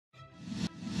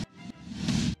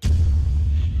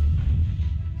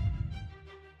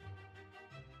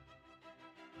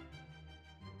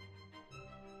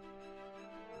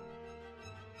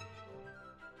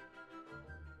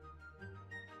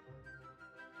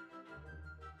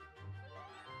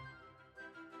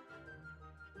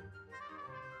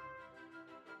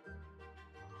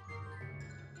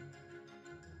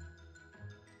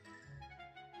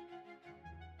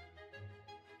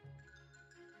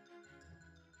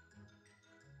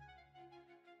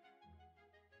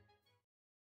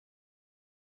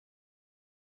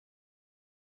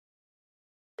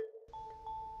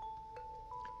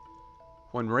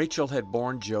When Rachel had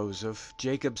borne Joseph,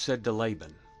 Jacob said to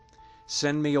Laban,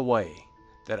 "Send me away,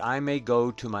 that I may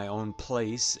go to my own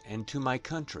place and to my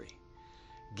country.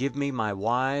 Give me my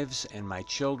wives and my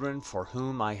children for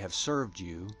whom I have served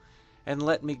you, and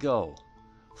let me go,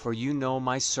 for you know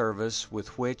my service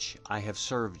with which I have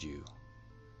served you."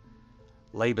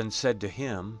 Laban said to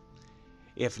him,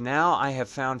 "If now I have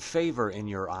found favor in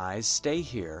your eyes, stay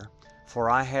here, for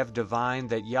I have divined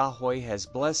that Yahweh has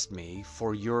blessed me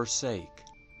for your sake."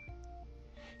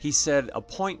 He said,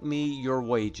 "Appoint me your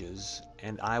wages,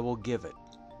 and I will give it."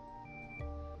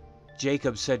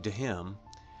 Jacob said to him,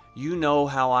 "You know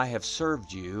how I have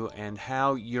served you, and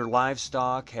how your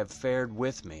livestock have fared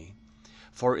with me,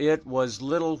 for it was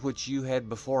little which you had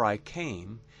before I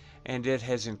came, and it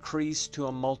has increased to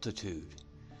a multitude.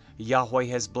 Yahweh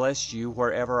has blessed you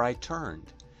wherever I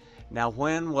turned. Now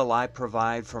when will I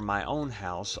provide for my own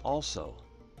house also?"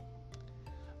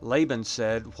 Laban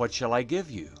said, "What shall I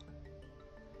give you?"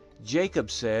 Jacob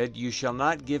said, "You shall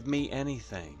not give me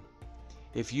anything.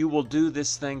 If you will do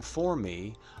this thing for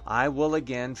me, I will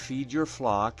again feed your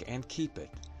flock and keep it.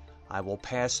 I will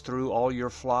pass through all your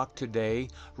flock today,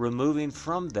 removing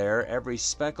from there every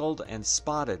speckled and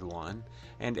spotted one,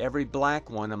 and every black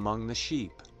one among the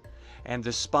sheep, and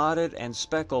the spotted and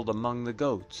speckled among the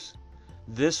goats.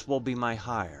 This will be my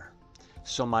hire.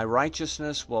 So my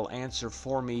righteousness will answer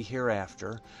for me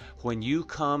hereafter, when you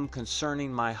come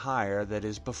concerning my hire that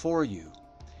is before you.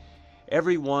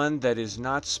 Every one that is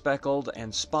not speckled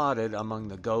and spotted among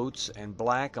the goats and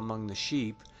black among the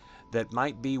sheep, that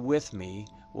might be with me,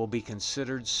 will be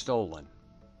considered stolen."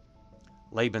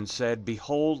 Laban said,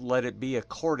 "Behold, let it be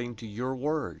according to your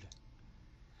word."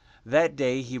 That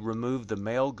day he removed the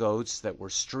male goats that were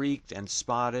streaked and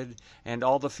spotted, and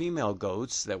all the female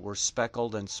goats that were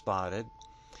speckled and spotted,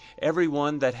 every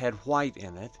one that had white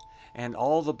in it, and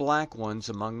all the black ones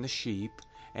among the sheep,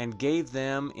 and gave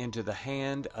them into the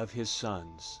hand of his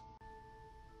sons.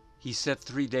 He set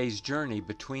 3 days' journey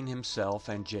between himself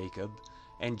and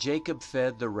Jacob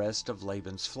fed the rest of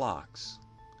Laban's flocks.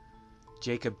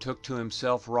 Jacob took to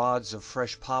himself rods of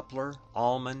fresh poplar,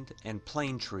 almond, and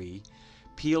plane tree,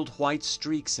 peeled white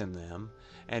streaks in them,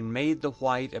 and made the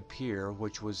white appear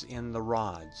which was in the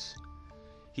rods.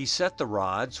 He set the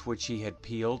rods which he had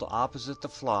peeled opposite the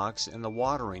flocks in the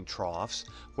watering troughs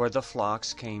where the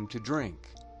flocks came to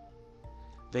drink.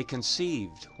 They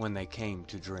conceived when they came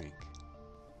to drink.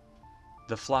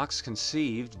 The flocks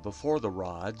conceived before the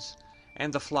rods,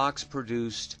 and the flocks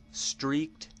produced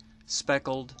streaked,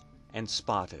 speckled, and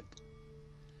spotted.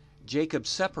 Jacob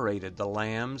separated the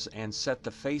lambs and set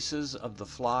the faces of the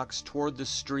flocks toward the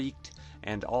streaked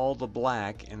and all the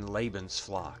black in Laban's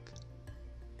flock.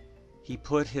 He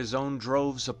put his own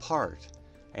droves apart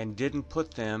and didn't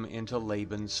put them into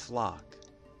Laban's flock.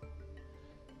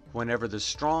 Whenever the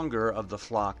stronger of the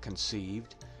flock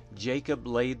conceived, Jacob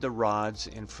laid the rods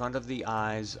in front of the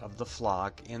eyes of the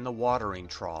flock in the watering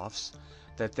troughs,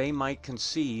 that they might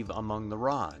conceive among the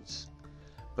rods.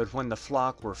 But when the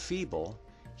flock were feeble,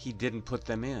 he didn't put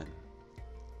them in.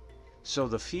 So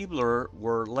the feebler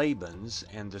were Laban's,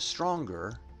 and the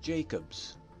stronger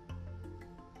Jacob's.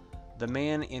 The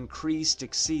man increased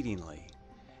exceedingly,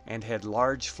 and had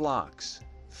large flocks,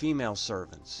 female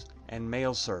servants and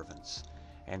male servants,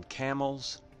 and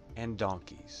camels and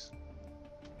donkeys.